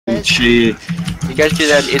She. You guys do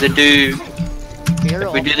that. Either do.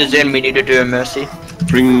 If we do the Zen, we need to do a Mercy.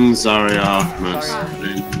 Bring Zarya Mercy.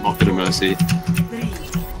 Then Mock it a Mercy.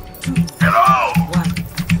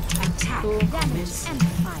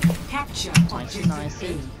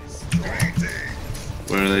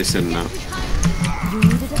 Where are they sitting now?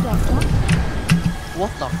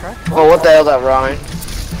 What the frick? Oh, what the hell that Ryan?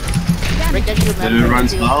 Did it run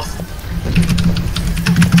south?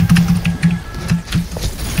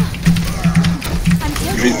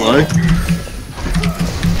 Retreat low.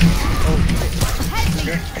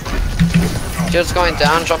 Shield's going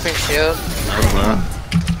down, dropping shield. Over.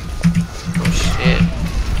 Oh shit.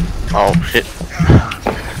 Oh shit.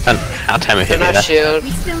 And our timer hit Don't me have there. shield.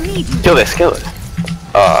 Kill this, kill it.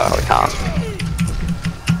 Oh, we can't.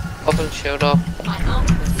 Open shield up.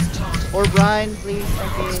 Or Brian, please,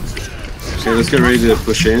 thank you. Okay, let's get ready to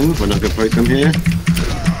push in. We're not gonna poke them here.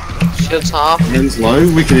 Shield's half. Men's low,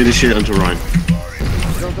 we can initiate onto Ryan.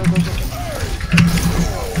 Go, go, go, go.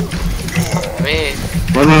 Me.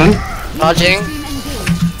 Run. Charging.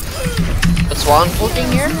 That's one.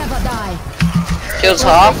 Looking here. Shield's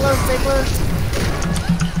half. Stay close.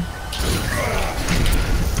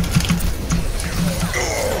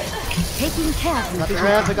 Taking care of Got the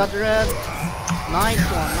rev, I got the rev. Nice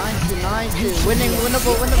one, nice two. Winning,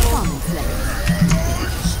 winnable.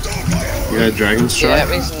 You got a Dragon Yeah, Strike? it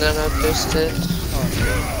means no boosted.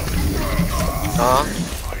 Oh.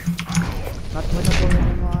 Not winnable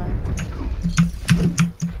anymore.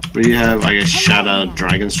 We have, I guess, Shadow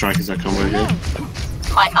Dragon Strikers that come over here.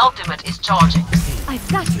 My ultimate is charging. I've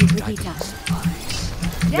got you, Brigitte.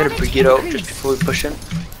 I'm gonna Brigitte out just before we push in.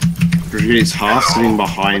 Brigitte half sitting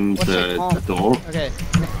behind the door. Okay.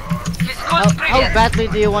 How badly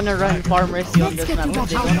do you want to run farm rescue on this map? They don't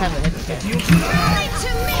have a hit kill.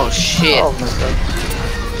 Oh shit. Oh my god.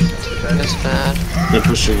 That's bad. They're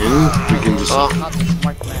pushing in. We can just Oh. Not the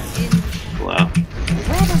smart man. pull out.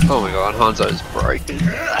 Oh my god, Hanzo's broken.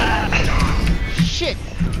 Shit!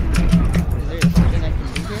 Is there something I can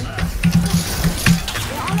do here?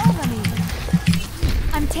 All over me.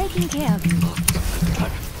 I'm taking care of you.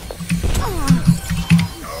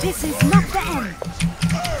 This is not the end.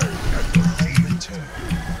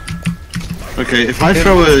 Okay, if I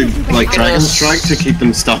throw a Dragon Strike to keep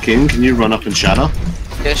them stuck in, can you run up and shatter?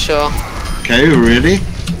 Yeah, sure. Okay, we're ready.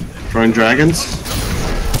 Throwing dragons.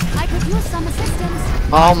 I could use some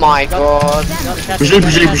assistance. Oh my god.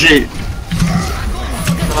 Brigitte.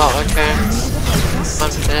 Oh, okay.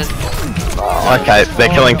 I'm dead. Oh, okay, they're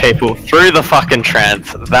killing people through the fucking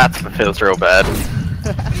trance. That feels real bad.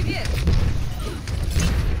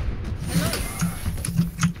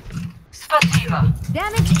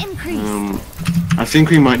 Damage increase. I think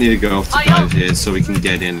we might need to go off the dive here so we can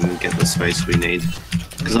get in and get the space we need.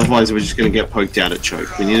 Because otherwise we're just going to get poked out at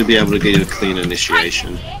choke. We need to be able to get a clean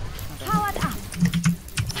initiation. Powered up.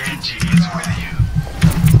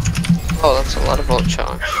 Oh, that's a lot of volt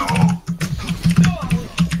charge.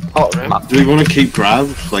 Oh, right. Do we want to keep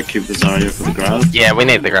grab? Like keep the Zarya for the grab? Yeah, we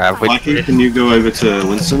need the grab. Mikey, can you go over to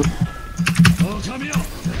Winston?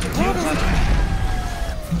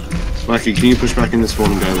 Mikey, can you push back in this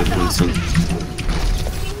one and go over to Winston?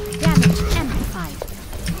 Damage amplified.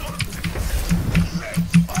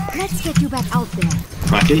 Let's get you back out there.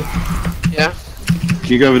 Mikey, Yeah? can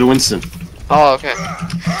you go over to Winston? Oh, okay.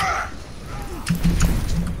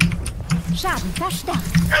 Schaden verstärkt.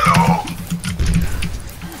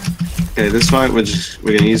 Okay, this fight we're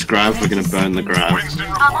gonna use grab. We're gonna burn the grab.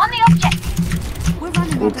 I'm on the objective. We're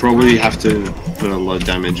running We'll out of probably time. have to put a low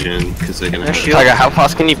damage in because they're gonna. Okay, how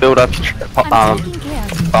fast can you build up I'm taking care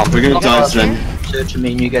of you. bomb? We're gonna dive then. So to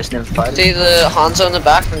me and you guys never fight. See the Hanzo in the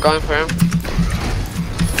back? I'm going for him.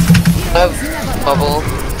 No bubble.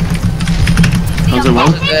 Hanzo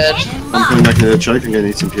one. Dead. I'm coming back into the choke. I'm gonna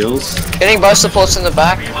need some heals. Getting both supports in the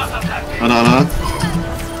back. No.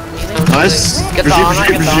 Nice. Get the honor,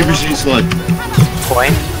 get the honor. Brigitte, slow.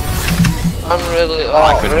 Point. I'm really. Oh,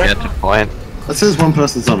 I couldn't really? get to point. That says one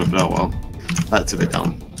person's on it, but oh well. That's a bit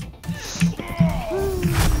dumb.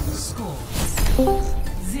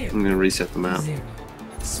 I'm gonna reset the map.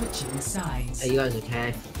 Switching sides. Are you guys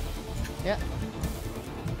okay? Yeah.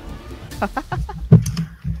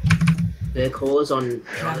 The cause on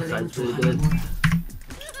the side's really good.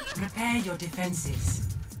 Prepare your defenses.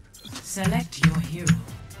 Select your hero.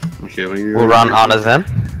 Okay, We'll run Ana Zen.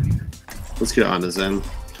 Let's get Ana Zen.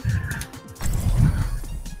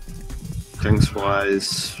 Tanks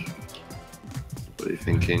wise, what are you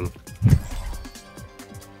thinking?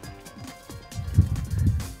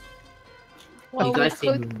 You guys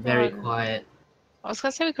seem very quiet. I was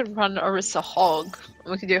gonna say we could run Orisa Hog.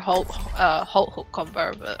 We could do Holt Hook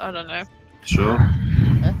combo, but I don't know. Sure.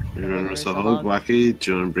 Huh? You run Orisa Orisa Hog, Hog. Wacky.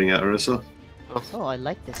 Do you want to bring out Orisa? Oh, I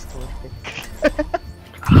like this tool.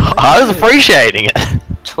 I was appreciating it.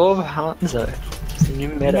 12 Hanzo. It's a new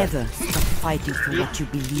meta. Never stop fighting for what you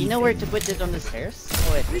believe. You know where to put it on the stairs?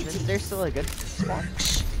 Oh wait, is there still a good spot?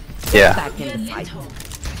 Yeah. Back in the fight.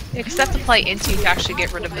 Yeah, because they have to play into to actually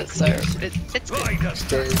get rid of it, so it's good.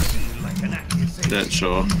 Stairs. Yeah,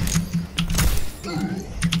 sure.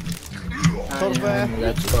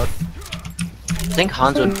 That spot. I think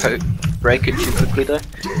Hanzo would break it too quickly though.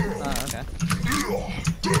 Oh, okay.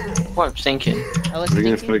 What I'm thinking. I was We're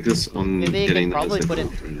gonna thinking focus on maybe you getting can probably those put it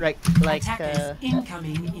different- right, like, Attackers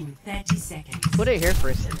incoming in 30 seconds. put it here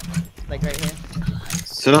first. Like right here.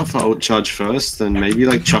 Set up for ult charge first, then maybe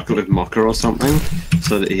like chuck it with Mocker or something,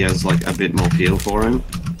 so that he has like a bit more peel for him.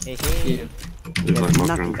 Hey, hey. With like There's Mocker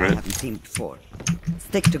nothing and I crit. haven't seen before.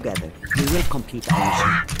 Stick together. We will complete our mission.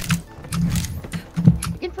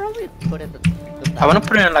 You can probably put it at the back. I want to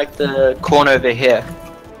put it in like the corner over here.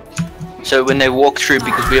 So when they walk through,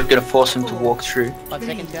 because we're gonna force them to walk through. 5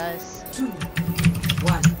 seconds, guys. 2,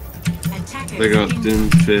 1. Attackers They got in- Doom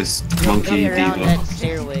Fist, Don't Monkey, go around Diva. that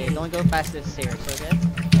stairway. Don't go past the stairs, okay?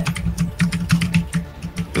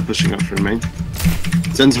 They're pushing up through main.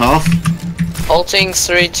 Zen's half. Ulting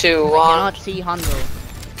 3, 2, 1. Cannot see Hondo.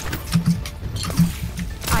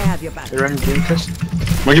 I have your back. They're running Doom Fist.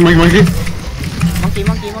 Monkey, monkey, monkey. Monkey,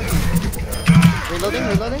 monkey, monkey. Reloading,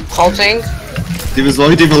 reloading. Halting. Diva's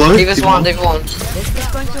low, Diva low. Diva's 1, Diva 1. This is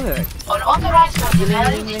going to hurt. Unauthorized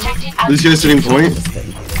personnel detected at Lucio sitting point.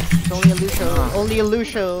 It's only a Lucio. Only a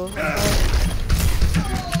Lucio.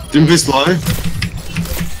 Doom Fist low.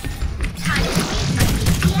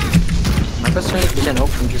 I got 20% hope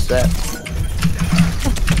from just that.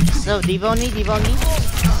 So, Diva on me, Diva on me.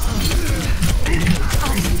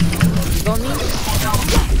 Diva on me.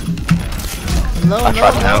 No, I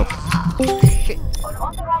tried to help. Shit.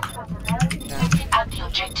 unauthorized personnel detected at the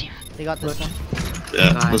objective. They got this one.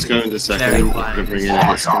 Yeah, let's go into Very second. quiet. We're bringing in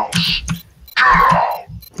a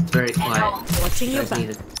Very quiet. Watching your Guys back. need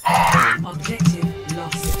it. Objective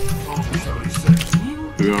lost.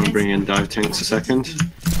 We want to bring in dive tanks a second.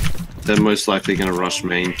 They're most likely going to rush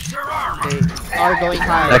main. They are going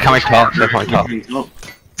high. They're coming top. They're coming top.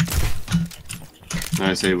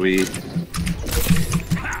 I say we.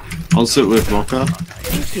 I'll sit with Mocha.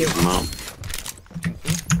 Thank you. Come up.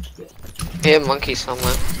 Here, monkey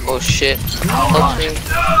somewhere. Oh shit. Ulting.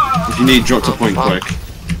 If you need, drop to point quick.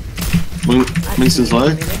 Winston's low.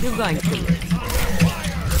 You're going to.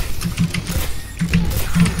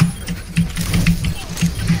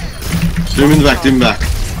 Doom in the back, Doom back.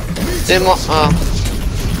 Demo.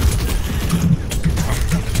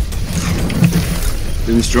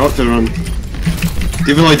 Doom's dropped, they're on.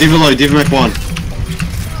 Diva low, Diva Mech 1.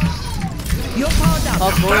 You're powered up.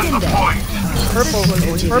 Oh, boy. Purple,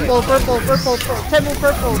 purple, purple, purple, purple,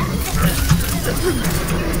 purple.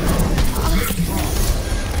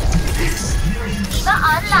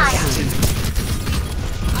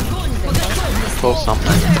 Pull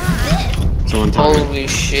something. Someone tell me. Holy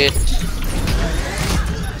shit.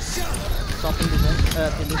 Stopping the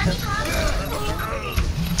Felicia.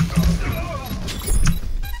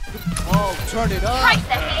 Oh, turn it up.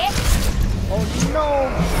 Oh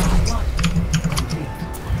no.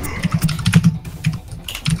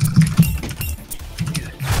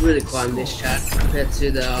 Really quiet in this chat compared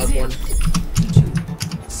to the other one.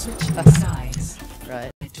 Switching sides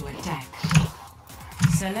Right. to attack.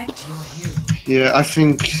 Select your hero. Yeah, I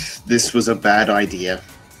think this was a bad idea.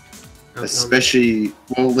 Especially,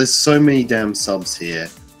 well, there's so many damn subs here.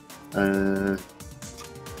 And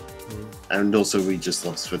also we just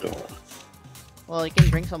lost Fedora. Well, you can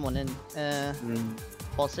bring someone in.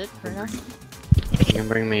 Pulse it for now. You can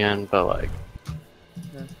bring me in, but like,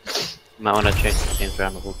 might want to change the teams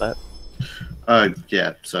around a little bit.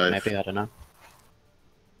 Yeah, so... Maybe, I don't know.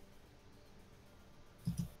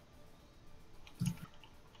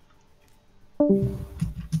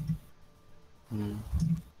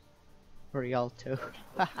 Rialto.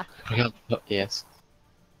 Yes.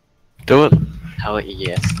 Do it. Hell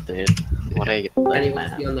yes, dude. What are you Anyone doing,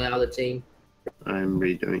 to be man? on the other team. I'm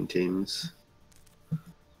redoing teams.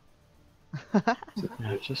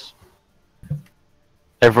 No, just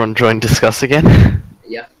everyone join discuss again.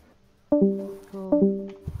 Yeah.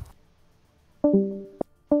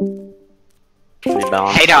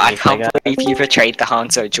 Rebalance Hey, no, I anything, can't believe you betrayed the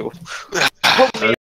Hanzo duel.